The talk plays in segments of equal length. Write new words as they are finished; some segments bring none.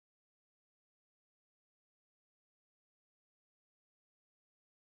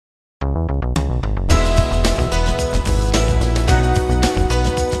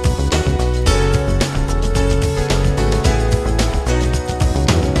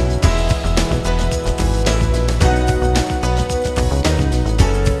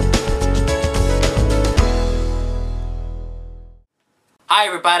Hi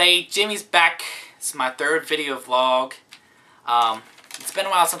everybody, Jimmy's back. It's my third video vlog. It's been a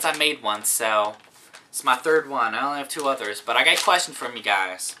while since I made one, so it's my third one. I only have two others, but I got a question from you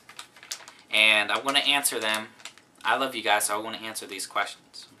guys, and I want to answer them. I love you guys, so I want to answer these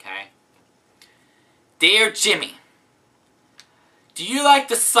questions, okay? Dear Jimmy, do you like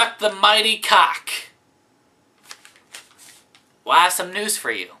to suck the mighty cock? Well, I have some news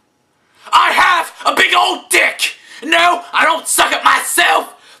for you. I have a big old dick! No, I don't suck it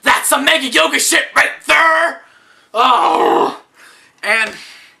myself! That's some mega yoga shit right there! Oh! And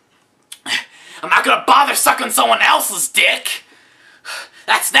I'm not gonna bother sucking someone else's dick!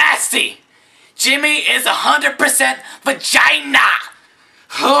 That's nasty! Jimmy is 100% vagina!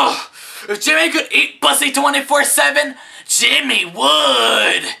 Oh, if Jimmy could eat pussy 24/7, Jimmy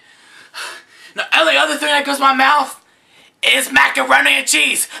would! Now, the other thing that goes in my mouth is macaroni and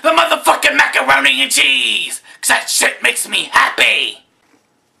cheese! The motherfucking macaroni and cheese! Cause that shit makes me happy!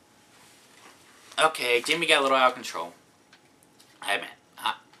 Okay, Jimmy got a little out of control. I admit.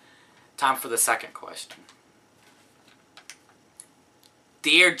 Time for the second question.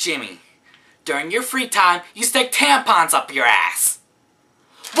 Dear Jimmy, during your free time, you stick tampons up your ass.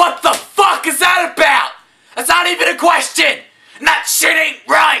 What the fuck is that about? That's not even a question! And that shit ain't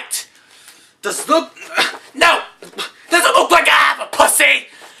right! Does it look... No! Does it look like I have a pussy?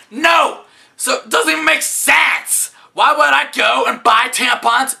 No! So it doesn't even make sense! Why would I go and buy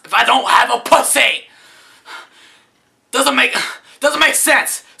tampons if I don't have a pussy? Doesn't make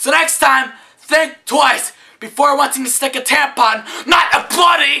sense. So next time, think twice before wanting to stick a tampon, not a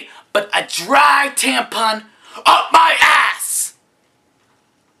bloody, but a dry tampon up my ass!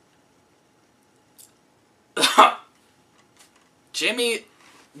 Jimmy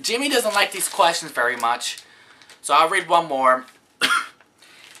doesn't like these questions very much, so I'll read one more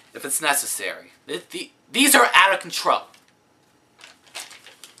if it's necessary. These are out of control.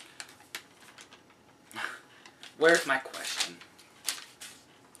 Where's my question?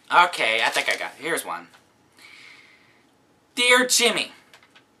 Okay, I think I got it. Here's one. Dear Jimmy,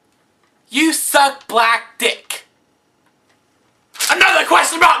 you suck black dick. Another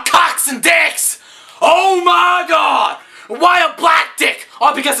question about cocks and dicks! Oh my god! Why a black dick?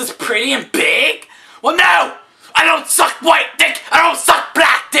 Oh, because it's pretty and big? Well, no! I don't suck white dick! I don't suck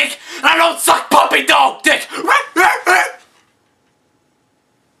black dick! And I don't suck puppy dog dick!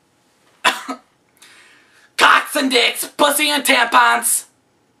 Cocks and dicks, pussy and tampons.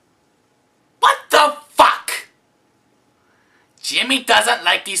 What the fuck? Jimmy doesn't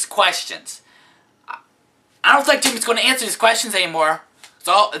like these questions. I don't think Jimmy's going to answer these questions anymore.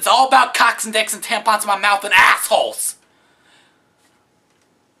 It's all about cocks and dicks and tampons in my mouth and assholes.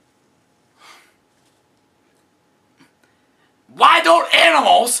 Why don't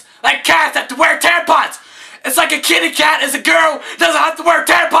animals, like cats, have to wear tampons? It's like a kitty cat is a girl doesn't have to wear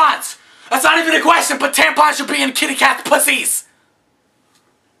tampons. That's not even a question, but tampons should be in kitty cat's pussies.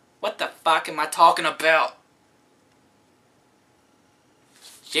 What the fuck am I talking about?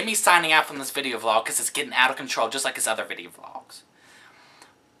 Jimmy's signing out from this video vlog because it's getting out of control just like his other video vlogs.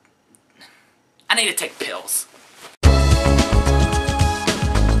 I need to take pills.